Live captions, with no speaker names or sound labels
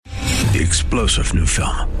The explosive new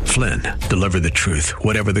film, Flynn, deliver the truth,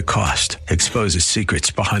 whatever the cost, exposes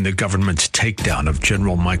secrets behind the government's takedown of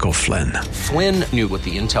General Michael Flynn. Flynn knew what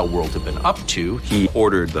the intel world had been up to. He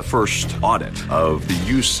ordered the first audit of the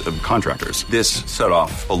use of contractors. This set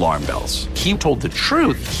off alarm bells. He told the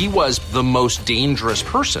truth. He was the most dangerous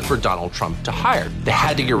person for Donald Trump to hire. They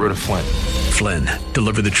had to get rid of Flynn. Flynn,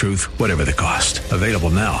 deliver the truth, whatever the cost. Available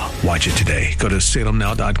now. Watch it today. Go to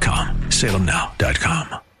salemnow.com.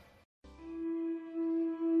 salemnow.com.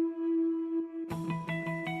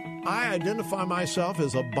 I identify myself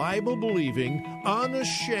as a Bible-believing,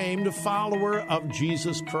 unashamed follower of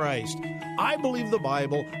Jesus Christ. I believe the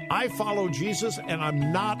Bible, I follow Jesus, and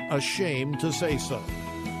I'm not ashamed to say so.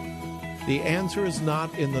 The answer is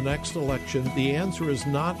not in the next election. The answer is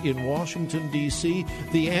not in Washington, D.C.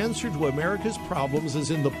 The answer to America's problems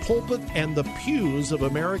is in the pulpit and the pews of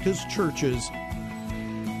America's churches.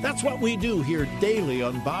 That's what we do here daily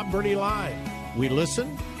on Bob Burney Live. We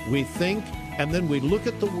listen, we think, and then we look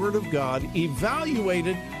at the Word of God, evaluate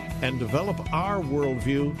it, and develop our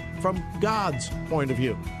worldview from God's point of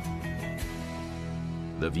view.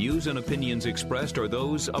 The views and opinions expressed are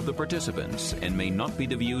those of the participants and may not be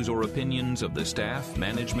the views or opinions of the staff,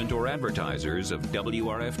 management, or advertisers of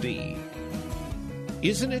WRFD.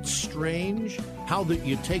 Isn't it strange how that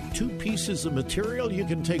you take two pieces of material, you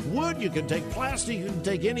can take wood, you can take plastic, you can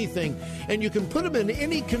take anything, and you can put them in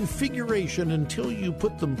any configuration until you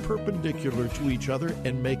put them perpendicular to each other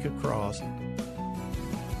and make a cross.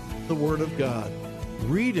 The Word of God.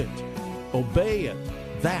 Read it. Obey it.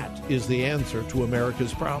 That is the answer to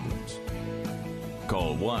America's problems.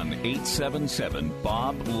 Call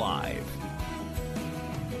 1-877-BOB-LIVE.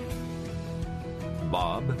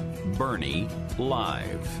 Bob Burney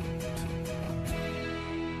Live.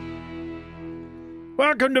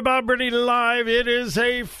 Welcome to Bob Burney Live. It is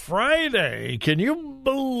a Friday. Can you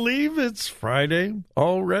believe it's Friday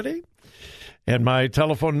already? And my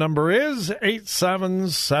telephone number is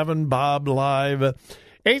 877-BOB-LIVE,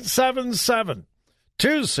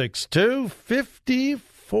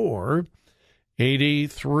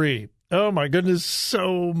 877-262-5483. Oh, my goodness,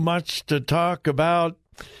 so much to talk about.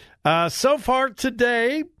 So far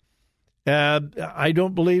today, I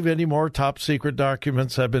don't believe any more top secret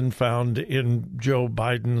documents have been found in Joe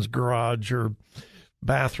Biden's garage or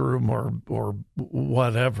bathroom or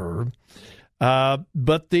whatever.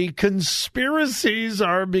 But the conspiracies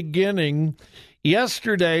are beginning.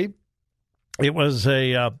 Yesterday, it was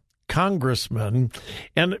a congressman,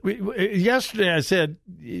 and yesterday I said,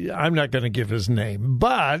 I'm not going to give his name,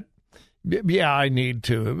 but yeah, I need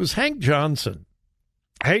to. It was Hank Johnson.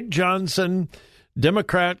 Hank Johnson,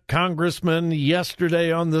 Democrat congressman,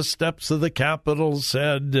 yesterday on the steps of the Capitol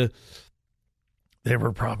said they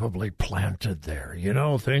were probably planted there. You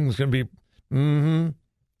know, things can be,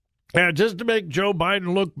 yeah, just to make Joe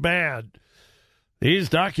Biden look bad. These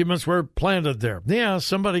documents were planted there. Yeah,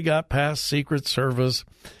 somebody got past Secret Service,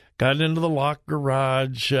 got into the locked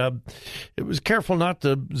garage. It was careful not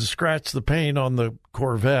to scratch the paint on the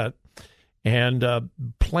Corvette. And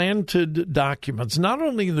planted documents, not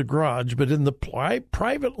only in the garage, but in the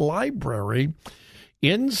private library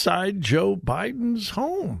inside Joe Biden's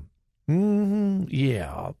home.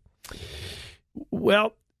 Yeah.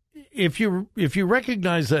 Well, if you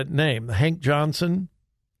recognize that name, Hank Johnson,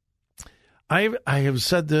 I have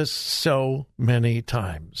said this so many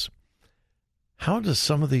times. How do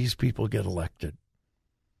some of these people get elected?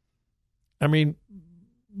 I mean,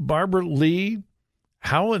 Barbara Lee,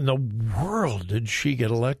 how in the world did she get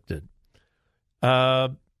elected?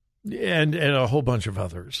 And a whole bunch of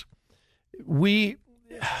others.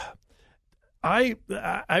 I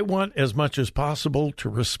want as much as possible to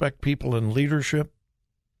respect people in leadership,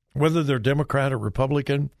 whether they're Democrat or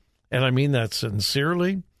Republican, and I mean that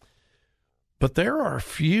sincerely. But there are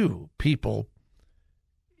few people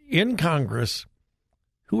in Congress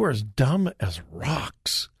who are as dumb as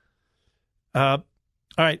rocks. All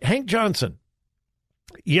right, Hank Johnson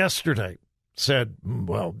yesterday said,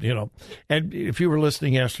 well, you know, and if you were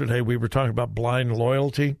listening yesterday, we were talking about blind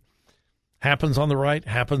loyalty. Happens on the right,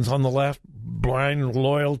 happens on the left. Blind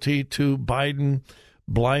loyalty to Biden,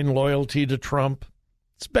 blind loyalty to Trump.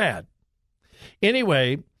 It's bad.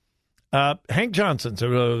 Anyway, Hank Johnson said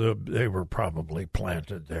they were probably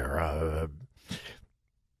planted there. Do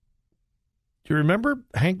you remember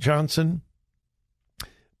Hank Johnson?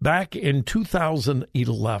 Back in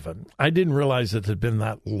 2011, I didn't realize it had been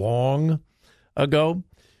that long ago,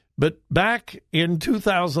 but back in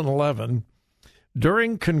 2011,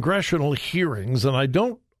 during congressional hearings, and I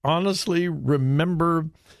don't honestly remember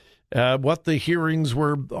what the hearings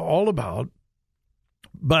were all about,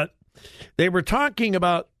 but they were talking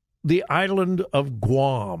about the island of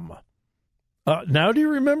Guam. Now, do you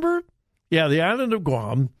remember? Yeah, the island of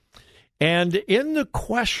Guam. And in the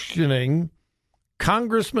questioning,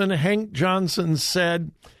 Congressman Hank Johnson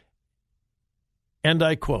said, and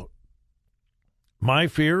I quote, "My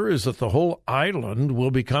fear is that the whole island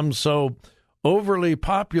will become so overly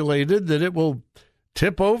populated that it will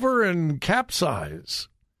tip over and capsize."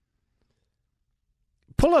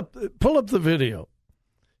 Pull up the video.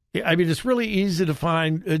 I mean, it's really easy to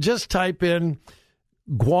find. Just type in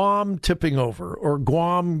Guam tipping over or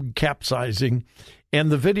Guam capsizing,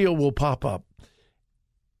 and the video will pop up.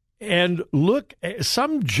 And look,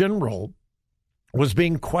 some general was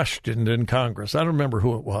being questioned in Congress. I don't remember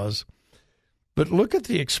who it was, but look at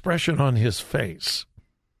the expression on his face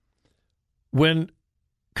when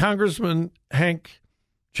Congressman Hank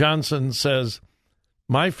Johnson says,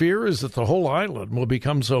 "My fear is that the whole island will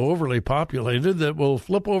become so overly populated that it will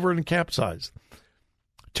flip over and capsize."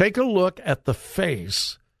 Take a look at the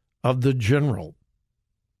face of the general.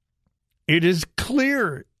 It is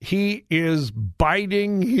clear he is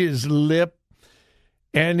biting his lip,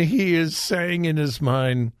 and he is saying in his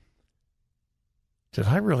mind, "Did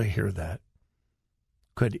I really hear that?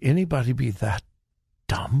 Could anybody be that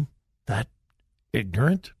dumb, that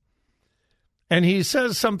ignorant?" And he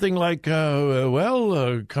says something like,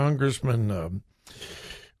 Congressman,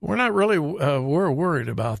 we're not really we're worried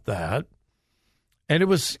about that. And it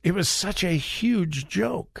was such a huge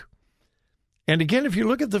joke. And again, if you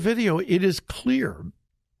look at the video, it is clear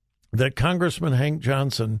that Congressman Hank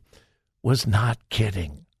Johnson was not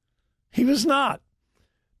kidding. He was not.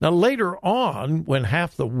 Now, later on, when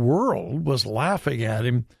half the world was laughing at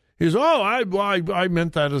him, he's, I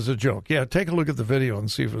meant that as a joke. Yeah, take a look at the video and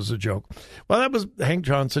see if it was a joke. Well, that was Hank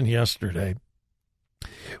Johnson yesterday.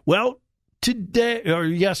 Well,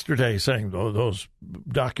 yesterday, saying those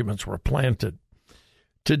documents were planted.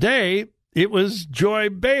 Today, it was Joy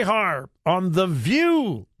Behar on The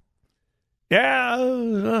View.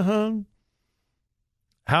 Yeah,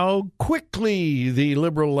 How quickly the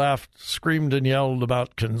liberal left screamed and yelled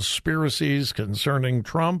about conspiracies concerning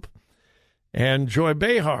Trump. And Joy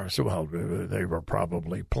Behar said, well, they were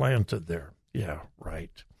probably planted there. Yeah,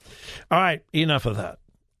 right. All right, enough of that.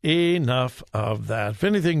 Enough of that. If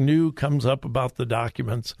anything new comes up about the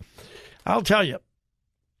documents, I'll tell you.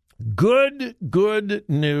 Good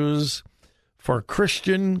news for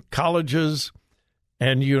Christian colleges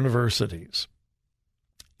and universities.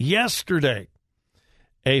 Yesterday,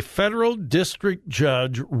 a federal district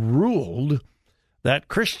judge ruled that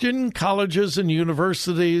Christian colleges and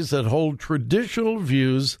universities that hold traditional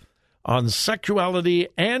views on sexuality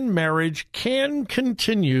and marriage can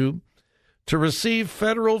continue to receive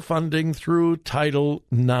federal funding through Title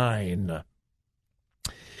IX.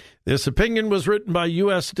 This opinion was written by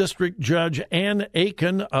U.S. District Judge Ann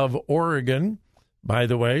Aiken of Oregon. By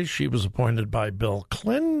the way, she was appointed by Bill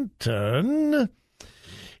Clinton.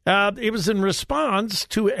 It was in response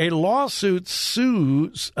to a lawsuit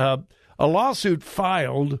filed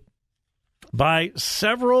by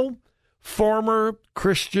several former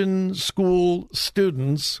Christian school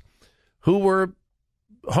students who were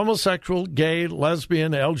homosexual, gay,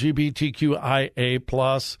 lesbian,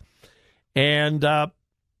 LGBTQIA+, and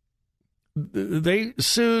they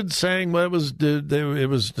sued, saying it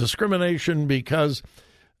was discrimination because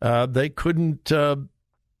they couldn't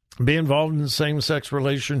be involved in same-sex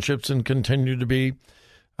relationships and continue to be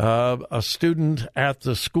a student at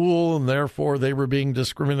the school, and therefore they were being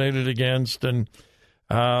discriminated against, and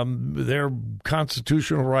their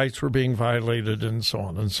constitutional rights were being violated, and so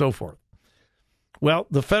on and so forth. Well,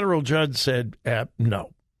 the federal judge said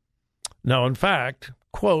no. Now, in fact,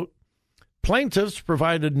 quote, plaintiffs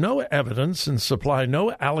provided no evidence and supply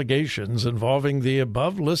no allegations involving the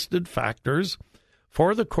above-listed factors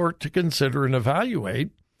for the court to consider and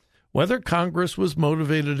evaluate whether Congress was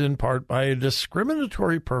motivated in part by a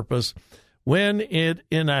discriminatory purpose when it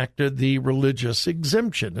enacted the religious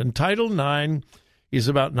exemption. And Title IX is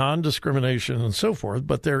about non-discrimination and so forth,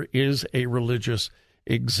 but there is a religious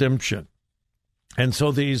exemption. And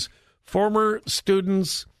so these former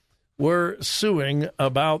students were suing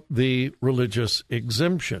about the religious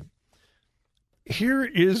exemption. Here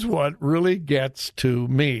is what really gets to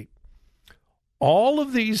me. All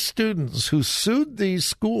of these students who sued these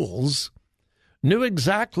schools knew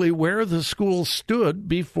exactly where the school stood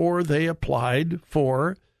before they applied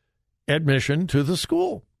for admission to the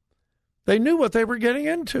school. They knew what they were getting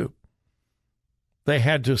into. They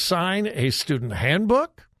had to sign a student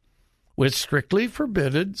handbook which strictly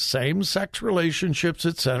forbidded same-sex relationships,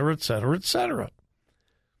 et cetera, et cetera, et cetera.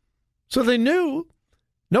 So they knew.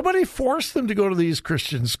 Nobody forced them to go to these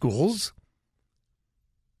Christian schools.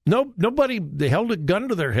 Nobody held a gun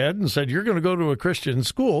to their head and said, you're going to go to a Christian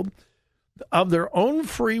school. Of their own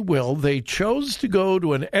free will, they chose to go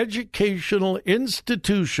to an educational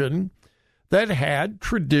institution that had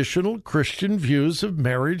traditional Christian views of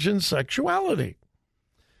marriage and sexuality.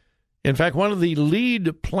 In fact, one of the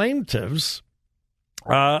lead plaintiffs,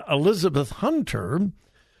 Elizabeth Hunter,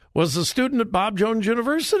 was a student at Bob Jones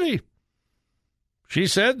University. She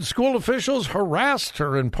said school officials harassed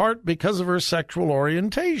her in part because of her sexual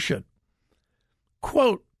orientation.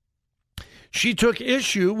 Quote, she took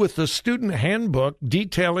issue with the student handbook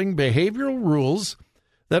detailing behavioral rules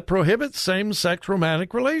that prohibit same-sex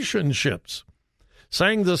romantic relationships,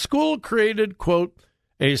 saying the school created, quote,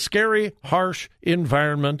 a scary, harsh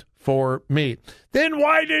environment for me. Then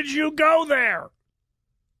why did you go there?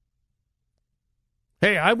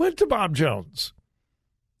 Hey, I went to Bob Jones.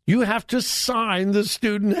 You have to sign the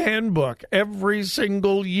student handbook every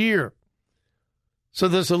single year. So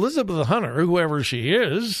this Elizabeth Hunter, whoever she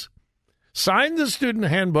is, signed the student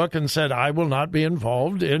handbook and said, I will not be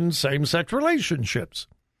involved in same-sex relationships.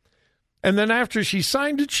 And then after she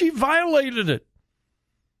signed it, she violated it.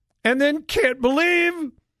 And then can't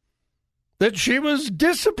believe that she was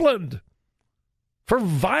disciplined for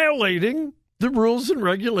violating the rules and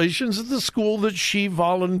regulations of the school that she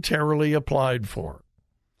voluntarily applied for.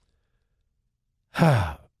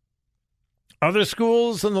 Other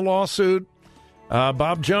schools in the lawsuit,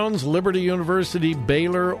 Bob Jones, Liberty University,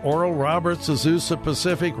 Baylor, Oral Roberts, Azusa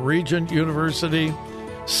Pacific, Regent University,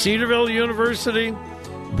 Cedarville University,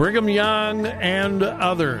 Brigham Young, and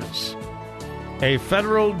others. A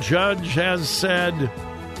federal judge has said,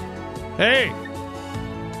 hey,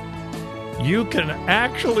 you can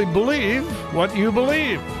actually believe what you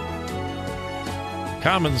believe.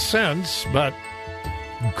 Common sense, but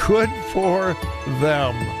good for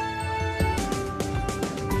them.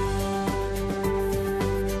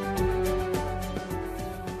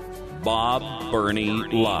 Bob Burney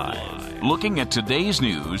Live. Looking at today's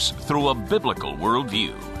news through a biblical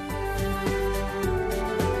worldview.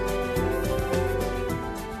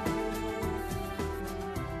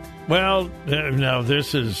 Well, now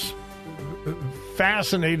this is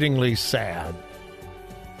fascinatingly sad.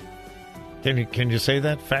 Can you say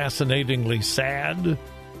that? Fascinatingly sad?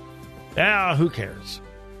 Who cares?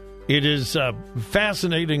 It is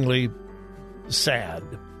fascinatingly sad.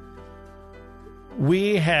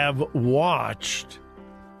 We have watched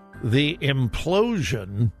the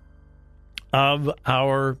implosion of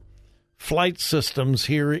our flight systems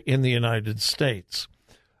here in the United States.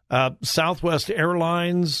 Southwest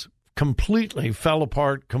Airlines completely fell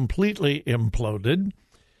apart, completely imploded.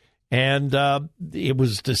 And it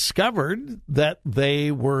was discovered that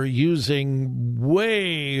they were using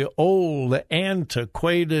way old,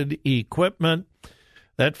 antiquated equipment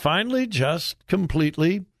that finally just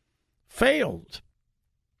completely failed.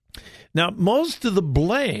 Now, most of the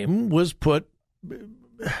blame was put,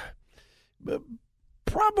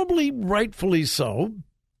 probably rightfully so,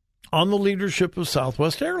 on the leadership of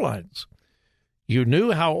Southwest Airlines. You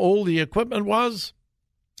knew how old the equipment was.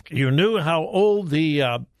 You knew how old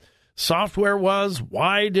the software was.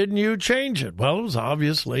 Why didn't you change it? Well, it was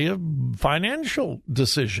obviously a financial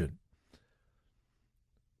decision.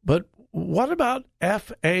 But what about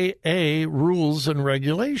FAA rules and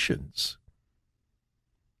regulations?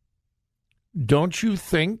 Don't you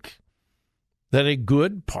think that a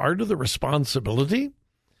good part of the responsibility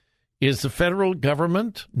is the federal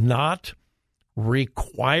government not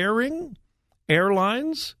requiring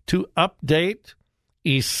airlines to update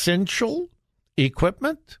essential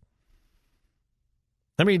equipment?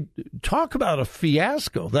 I mean, talk about a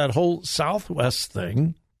fiasco, that whole Southwest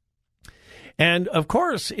thing. And, of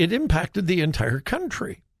course, it impacted the entire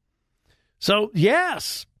country. So,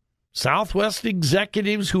 yes, Southwest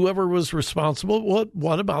executives, whoever was responsible,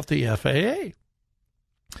 what about the FAA?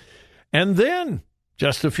 And then,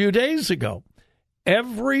 just a few days ago,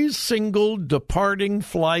 every single departing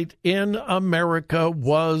flight in America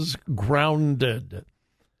was grounded.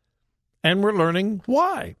 And we're learning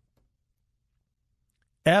why.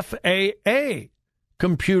 FAA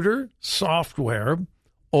computer software,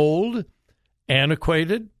 old,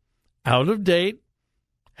 antiquated, out of date,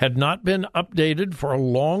 had not been updated for a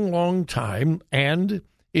long, long time, and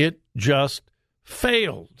it just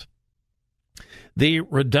failed. The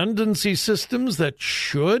redundancy systems that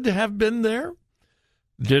should have been there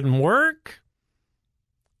didn't work.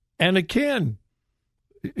 And again,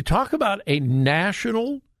 talk about a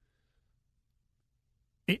national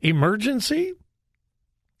emergency.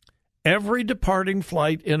 Every departing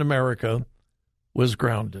flight in America was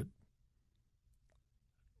grounded.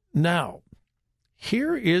 Now,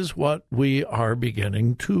 here is what we are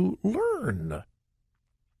beginning to learn.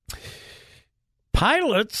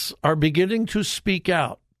 Pilots are beginning to speak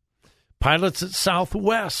out. Pilots at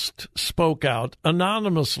Southwest spoke out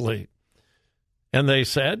anonymously. And they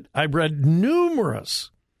said, I've read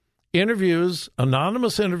numerous interviews,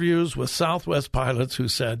 anonymous interviews with Southwest pilots who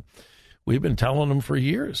said, we've been telling them for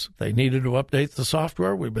years they needed to update the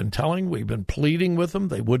software. We've been pleading with them.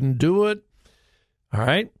 They wouldn't do it. All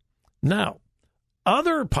right. Now,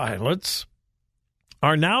 other pilots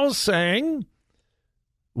are now saying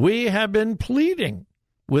we have been pleading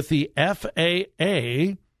with the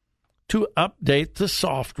FAA to update the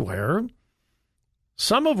software,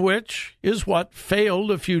 some of which is what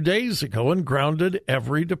failed a few days ago and grounded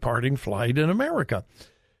every departing flight in America.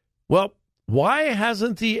 Well, why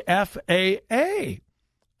hasn't the FAA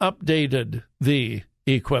updated the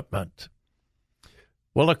equipment?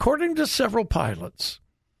 Well, according to several pilots,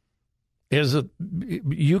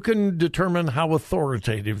 you can determine how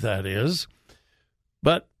authoritative that is,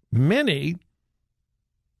 but many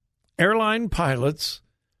airline pilots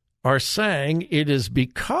are saying it is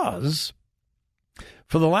because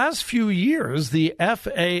for the last few years, the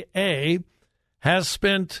FAA has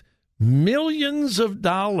spent millions of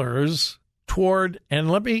dollars toward, and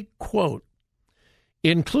let me quote,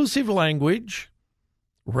 inclusive language,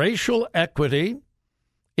 racial equity,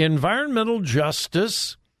 environmental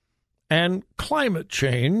justice, and climate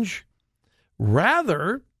change,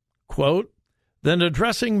 rather, quote, than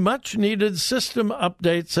addressing much-needed system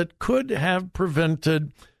updates that could have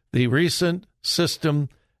prevented the recent system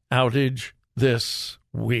outage this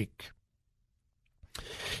week.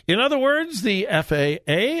 In other words, the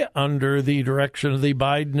FAA, under the direction of the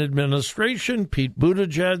Biden administration, Pete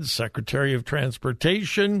Buttigieg, Secretary of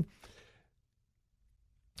Transportation,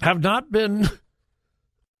 have not been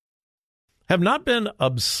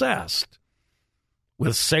obsessed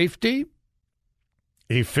with safety,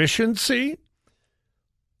 efficiency.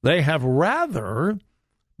 They have rather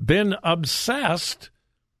been obsessed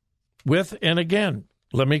with, and again,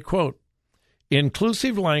 let me quote,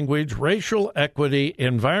 inclusive language, racial equity,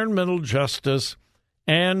 environmental justice,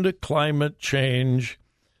 and climate change,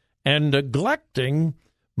 and neglecting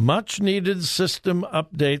much-needed system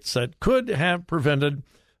updates that could have prevented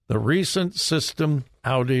the recent system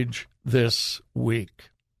outage this week.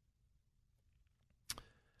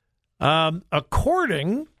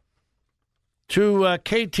 According to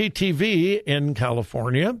KTTV in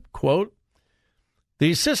California, quote,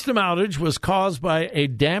 the system outage was caused by a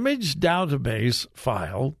damaged database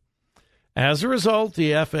file. As a result,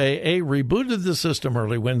 the FAA rebooted the system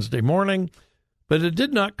early Wednesday morning, but it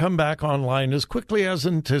did not come back online as quickly as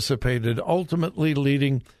anticipated, ultimately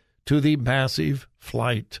leading to the massive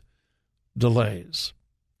flight delays.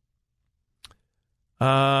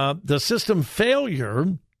 The system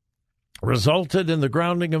failure resulted in the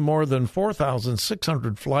grounding of more than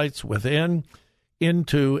 4,600 flights within,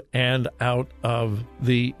 into, and out of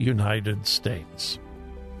the United States.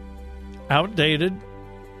 Outdated,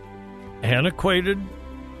 antiquated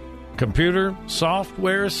computer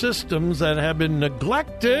software systems that have been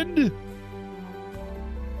neglected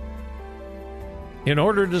in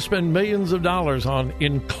order to spend millions of dollars on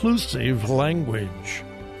inclusive language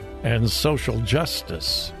and social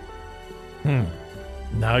justice.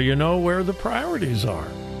 Now you know where the priorities are.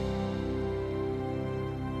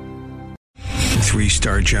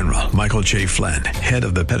 3-star General Michael J. Flynn, head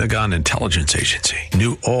of the Pentagon Intelligence Agency,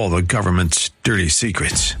 knew all the government's dirty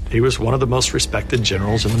secrets. He was one of the most respected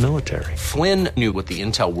generals in the military. Flynn knew what the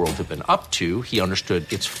intel world had been up to. He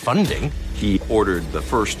understood its funding. He ordered the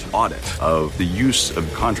first audit of the use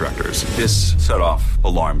of contractors. This set off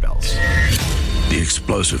alarm bells. The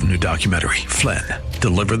explosive new documentary, Flynn,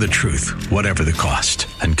 Deliver the Truth, Whatever the Cost,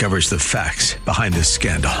 uncovers the facts behind this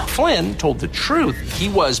scandal. Flynn told the truth. He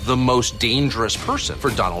was the most dangerous person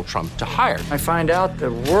for Donald Trump to hire. I find out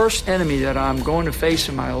the worst enemy that I'm going to face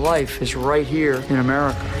in my life is right here in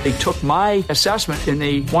America. They took my assessment and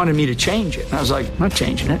they wanted me to change it. And I was like, I'm not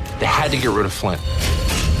changing it. They had to get rid of Flynn.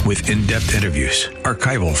 With in-depth interviews,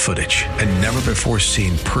 archival footage, and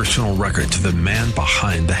never-before-seen personal records of the man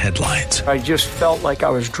behind the headlines. I just felt like I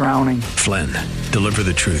was drowning. Flynn, Deliver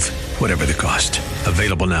the Truth, Whatever the Cost.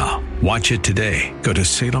 Available now. Watch it today. Go to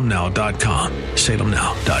salemnow.com.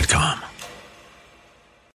 salemnow.com.